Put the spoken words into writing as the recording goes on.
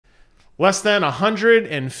Less than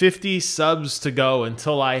 150 subs to go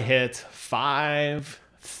until I hit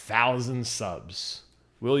 5,000 subs.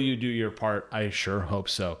 Will you do your part? I sure hope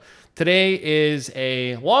so. Today is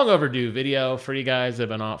a long overdue video for you guys. I've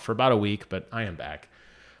been off for about a week, but I am back.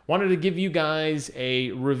 Wanted to give you guys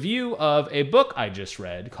a review of a book I just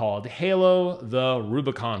read called Halo, the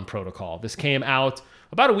Rubicon Protocol. This came out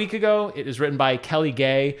about a week ago. It is written by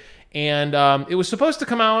KIG-YAR, and it was supposed to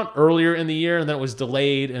come out earlier in the year, and then it was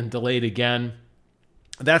delayed and delayed again.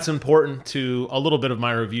 That's important to a little bit of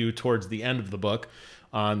my review towards the end of the book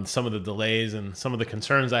on some of the delays and some of the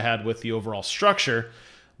concerns I had with the overall structure.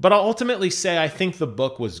 But I'll ultimately say I think the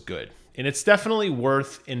book was good. And it's definitely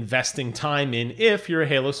worth investing time in if you're a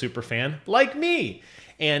Halo superfan like me.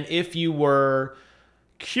 And if you were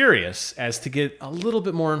curious as to get a little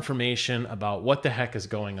bit more information about what the heck is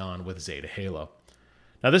going on with Zeta Halo.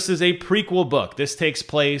 Now, this is a prequel book. This takes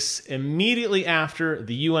place immediately after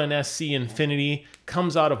the UNSC Infinity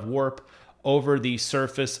comes out of warp over the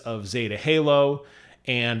surface of Zeta Halo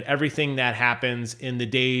and everything that happens in the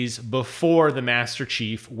days before the Master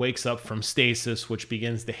Chief wakes up from stasis, which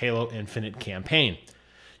begins the Halo Infinite campaign.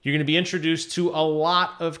 You're going to be introduced to a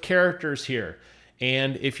lot of characters here.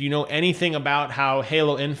 And if you know anything about how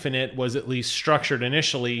Halo Infinite was at least structured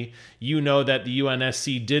initially, you know that the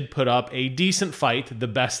UNSC did put up a decent fight, the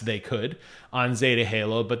best they could, on Zeta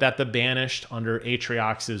Halo, but that the Banished, under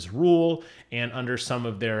Atriox's rule and under some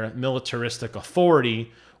of their militaristic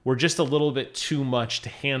authority, were just a little bit too much to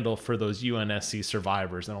handle for those UNSC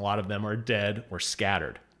survivors, and a lot of them are dead or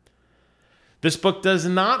scattered. This book does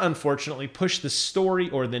not, unfortunately, push the story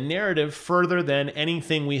or the narrative further than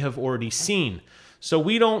anything we have already seen. So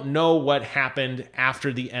we don't know what happened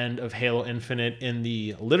after the end of Halo Infinite in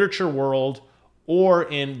the literature world or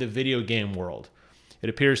in the video game world. It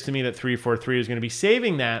appears to me that 343 is going to be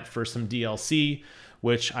saving that for some DLC,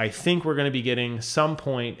 which I think we're going to be getting some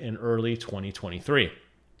point in early 2023.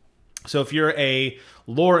 So if you're a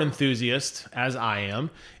lore enthusiast, as I am,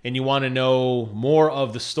 and you want to know more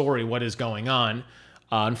of the story, what is going on,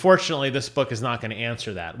 unfortunately, this book is not going to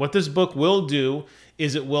answer that. What this book will do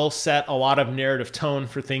is it will set a lot of narrative tone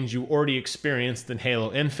for things you already experienced in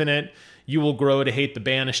Halo Infinite. You will grow to hate the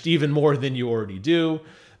Banished even more than you already do.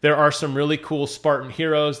 There are some really cool Spartan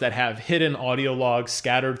heroes that have hidden audio logs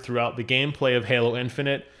scattered throughout the gameplay of Halo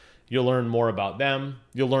Infinite. You'll learn more about them.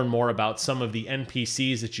 You'll learn more about some of the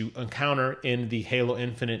NPCs that you encounter in the Halo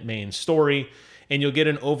Infinite main story, and you'll get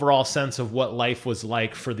an overall sense of what life was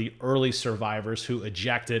like for the early survivors who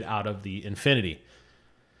ejected out of the Infinity.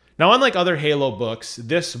 Now, unlike other Halo books,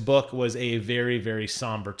 this book was a very, very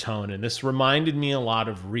somber tone, and this reminded me a lot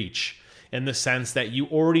of Reach in the sense that you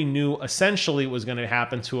already knew essentially what was going to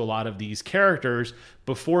happen to a lot of these characters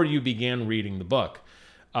before you began reading the book.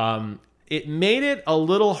 It made it a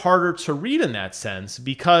little harder to read in that sense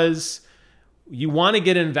because you want to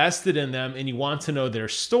get invested in them and you want to know their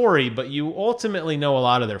story, but you ultimately know a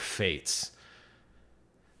lot of their fates.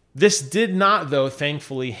 This did not, though,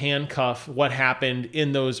 thankfully, handcuff what happened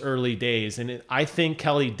in those early days. And I think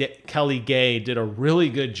KIG-YAR did a really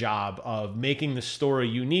good job of making the story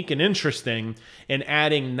unique and interesting and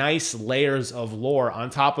adding nice layers of lore on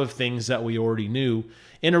top of things that we already knew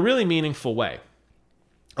in a really meaningful way.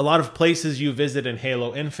 A lot of places you visit in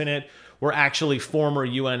Halo Infinite were actually former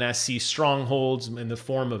UNSC strongholds in the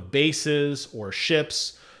form of bases or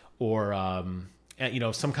ships or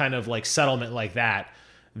some kind of like settlement like that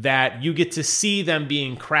you get to see them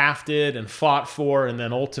being crafted and fought for and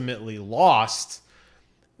then ultimately lost,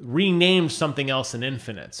 renamed something else in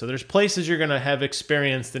Infinite. So there's places you're going to have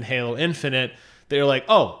experienced in Halo Infinite that you're like,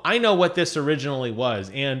 oh, I know what this originally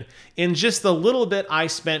was. And in just the little bit I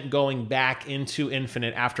spent going back into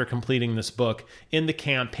Infinite after completing this book in the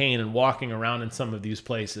campaign and walking around in some of these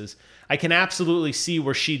places, I can absolutely see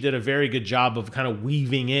where she did a very good job of kind of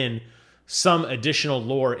weaving in some additional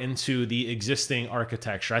lore into the existing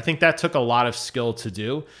architecture. I think that took a lot of skill to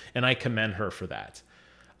do, and I commend her for that.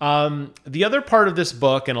 The other part of this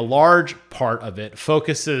book, and a large part of it,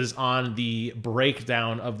 focuses on the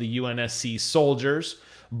breakdown of the UNSC soldiers,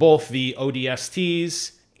 both the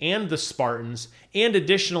ODSTs and the Spartans, and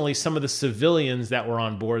additionally some of the civilians that were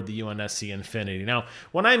on board the UNSC Infinity. Now,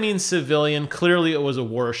 when I mean civilian, clearly it was a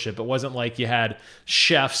warship. It wasn't like you had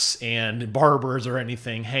chefs and barbers or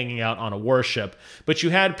anything hanging out on a warship, but you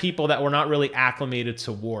had people that were not really acclimated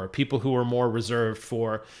to war, people who were more reserved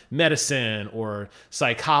for medicine or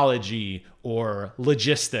psychology or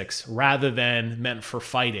logistics rather than meant for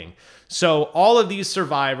fighting. So all of these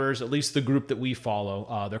survivors, at least the group that we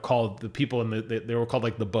follow, they're called the people in they were called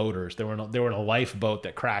like the boaters. They were in a lifeboat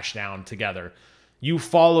that crashed down together. You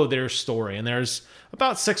follow their story, and there's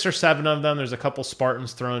about 6 or 7 of them. There's a couple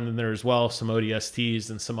Spartans thrown in there as well, some ODSTs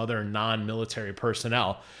and some other non-military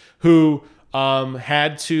personnel who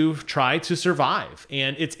had to try to survive.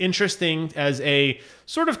 And it's interesting as a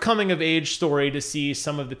sort of coming of age story to see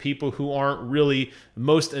some of the people who aren't really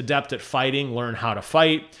most adept at fighting learn how to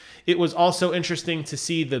fight. It was also interesting to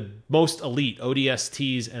see the most elite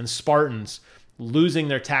ODSTs and Spartans losing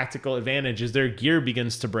their tactical advantage as their gear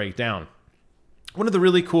begins to break down. One of the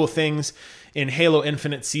really cool things in Halo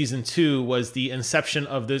Infinite Season 2 was the inception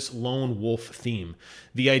of this lone wolf theme.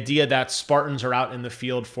 The idea that Spartans are out in the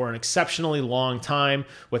field for an exceptionally long time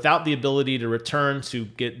without the ability to return to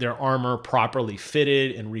get their armor properly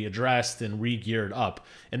fitted and readdressed and re-geared up.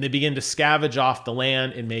 And they begin to scavenge off the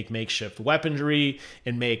land and make makeshift weaponry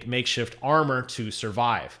and make makeshift armor to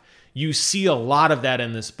survive. You see a lot of that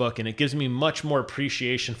in this book, and it gives me much more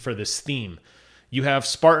appreciation for this theme. You have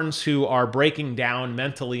Spartans who are breaking down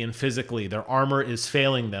mentally and physically. Their armor is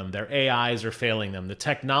failing them. Their AIs are failing them. The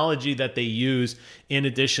technology that they use, in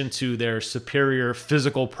addition to their superior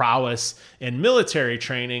physical prowess and military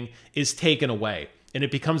training, is taken away. And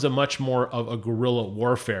it becomes a much more of a guerrilla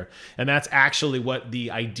warfare. And that's actually what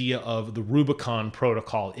the idea of the Rubicon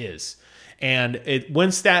Protocol is. And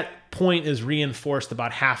once that point is reinforced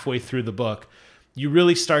about halfway through the book, you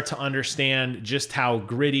really start to understand just how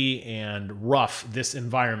gritty and rough this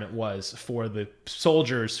environment was for the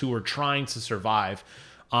soldiers who were trying to survive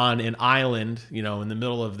on an island, you know, in the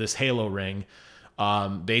middle of this Halo ring,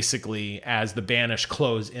 basically as the Banished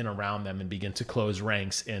close in around them and begin to close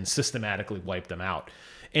ranks and systematically wipe them out.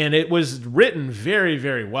 And it was written very,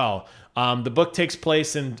 very well. The book takes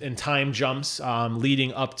place in time jumps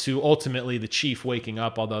leading up to ultimately the chief waking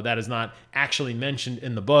up, although that is not actually mentioned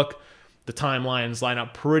in the book. The timelines line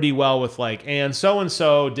up pretty well with like, and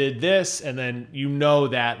so did this, and then you know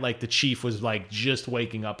that like the chief was like just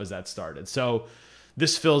waking up as that started. So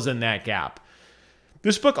this fills in that gap.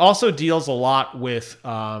 This book also deals a lot with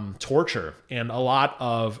torture and a lot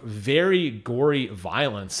of very gory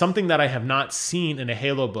violence, something that I have not seen in a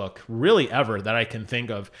Halo book really ever that I can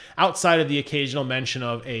think of, outside of the occasional mention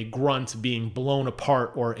of a grunt being blown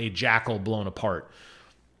apart or a jackal blown apart.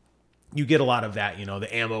 You get a lot of that, you know,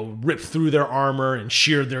 the ammo ripped through their armor and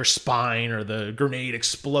sheared their spine, or the grenade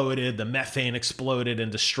exploded, the methane exploded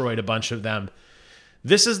and destroyed a bunch of them.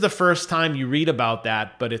 This is the first time you read about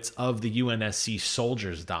that, but it's of the UNSC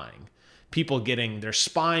soldiers dying. People getting their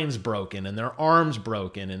spines broken and their arms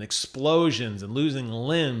broken, and explosions and losing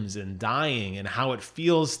limbs and dying, and how it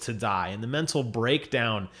feels to die, and the mental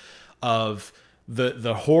breakdown of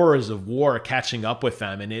the horrors of war catching up with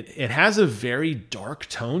them. And it has a very dark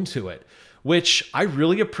tone to it, which I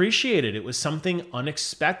really appreciated. It was something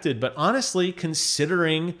unexpected, but honestly,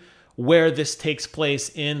 considering where this takes place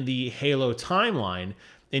in the Halo timeline,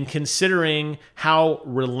 and considering how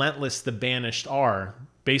relentless the Banished are,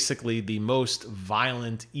 basically the most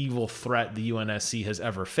violent, evil threat the UNSC has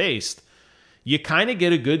ever faced, you kind of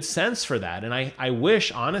get a good sense for that. And I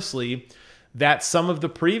wish, honestly, that some of the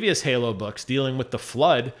previous Halo books dealing with the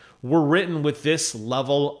Flood were written with this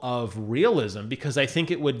level of realism, because I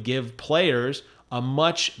think it would give players a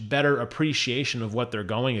much better appreciation of what they're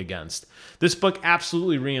going against. This book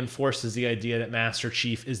absolutely reinforces the idea that Master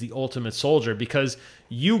Chief is the ultimate soldier, because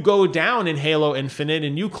you go down in Halo Infinite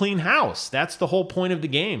and you clean house. That's the whole point of the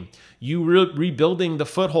game. You rebuilding the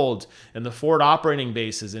footholds and the forward operating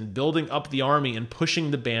bases and building up the army and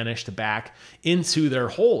pushing the Banished back into their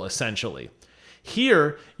hole, essentially.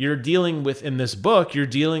 Here, you're dealing with, in this book, you're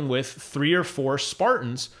dealing with 3 or 4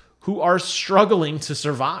 Spartans who are struggling to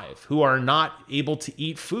survive, who are not able to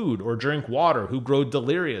eat food or drink water, who grow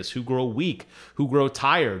delirious, who grow weak, who grow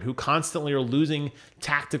tired, who constantly are losing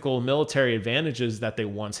tactical military advantages that they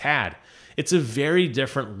once had. It's a very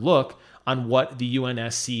different look on what the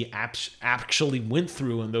UNSC actually went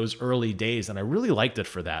through in those early days, and I really liked it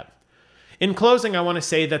for that. In closing, I want to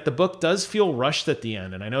say that the book does feel rushed at the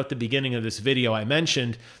end, and I know at the beginning of this video I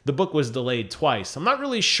mentioned the book was delayed twice. I'm not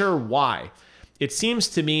really sure why. It seems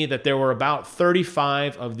to me that there were about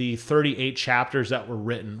 35 of the 38 chapters that were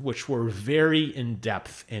written, which were very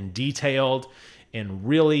in-depth and detailed and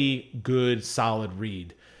really good, solid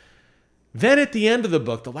read. Then at the end of the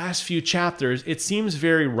book, the last few chapters, it seems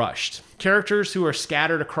very rushed. Characters who are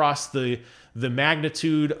scattered across the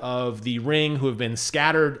magnitude of the ring, who have been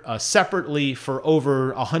scattered separately for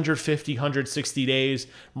over 150, 160 days,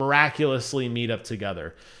 miraculously meet up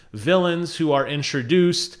together. Villains who are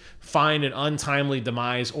introduced find an untimely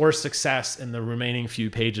demise or success in the remaining few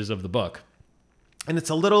pages of the book. And it's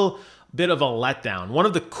a little bit of a letdown. One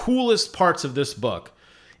of the coolest parts of this book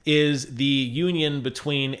is the union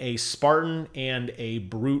between a Spartan and a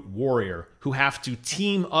brute warrior who have to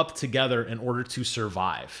team up together in order to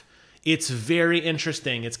survive. It's very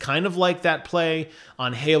interesting. It's kind of like that play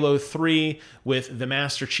on Halo 3 with the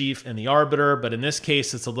Master Chief and the Arbiter, but in this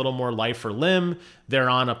case, it's a little more life or limb. They're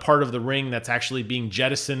on a part of the ring that's actually being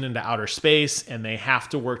jettisoned into outer space, and they have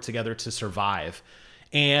to work together to survive.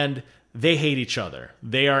 And they hate each other.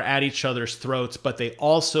 They are at each other's throats, but they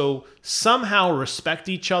also somehow respect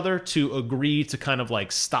each other to agree to kind of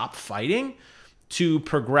like stop fighting to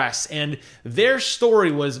progress. And their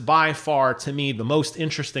story was by far, to me, the most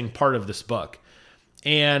interesting part of this book.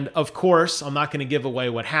 And of course, I'm not going to give away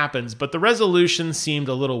what happens, but the resolution seemed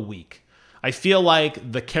a little weak. I feel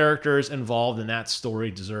like the characters involved in that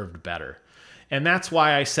story deserved better. And that's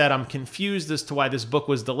why I said I'm confused as to why this book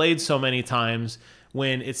was delayed so many times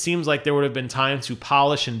when it seems like there would have been time to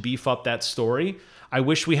polish and beef up that story. I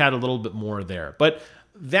wish we had a little bit more there. But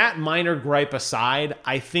that minor gripe aside,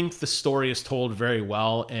 I think the story is told very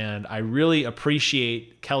well, and I really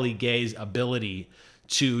appreciate Kelly Gay's ability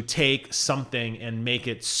to take something and make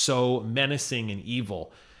it so menacing and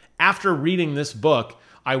evil. After reading this book,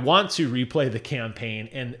 I want to replay the campaign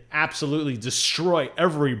and absolutely destroy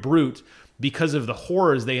every brute because of the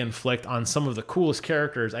horrors they inflict on some of the coolest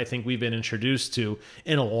characters I think we've been introduced to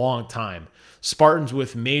in a long time. Spartans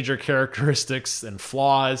with major characteristics and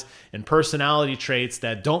flaws and personality traits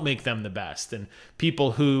that don't make them the best, and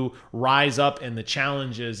people who rise up in the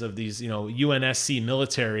challenges of these, UNSC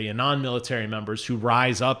military and non-military members who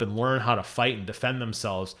rise up and learn how to fight and defend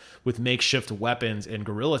themselves with makeshift weapons and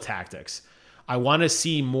guerrilla tactics. I want to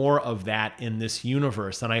see more of that in this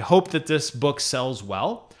universe, and I hope that this book sells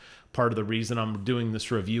well. Part of the reason I'm doing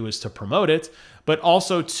this review is to promote it, but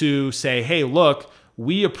also to say, hey, look,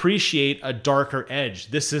 we appreciate a darker edge.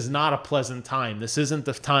 This is not a pleasant time. This isn't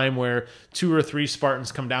the time where 2 or 3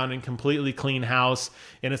 Spartans come down and completely clean house,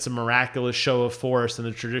 and it's a miraculous show of force in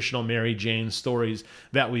the traditional Mary Jane stories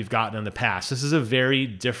that we've gotten in the past. This is a very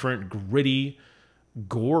different, gritty,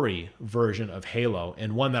 gory version of Halo,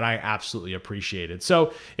 and one that I absolutely appreciated.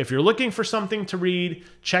 So if you're looking for something to read,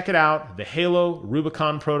 check it out. The Halo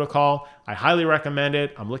Rubicon Protocol. I highly recommend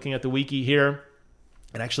it. I'm looking at the wiki here.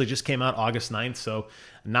 It actually just came out August 9th, so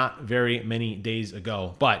not very many days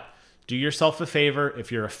ago. But do yourself a favor.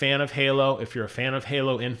 If you're a fan of Halo, if you're a fan of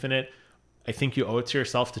Halo Infinite, I think you owe it to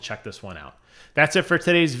yourself to check this one out. That's it for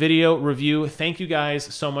today's video review. Thank you guys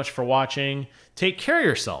so much for watching. Take care of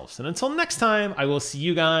yourselves. And until next time, I will see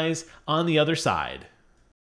you guys on the other side.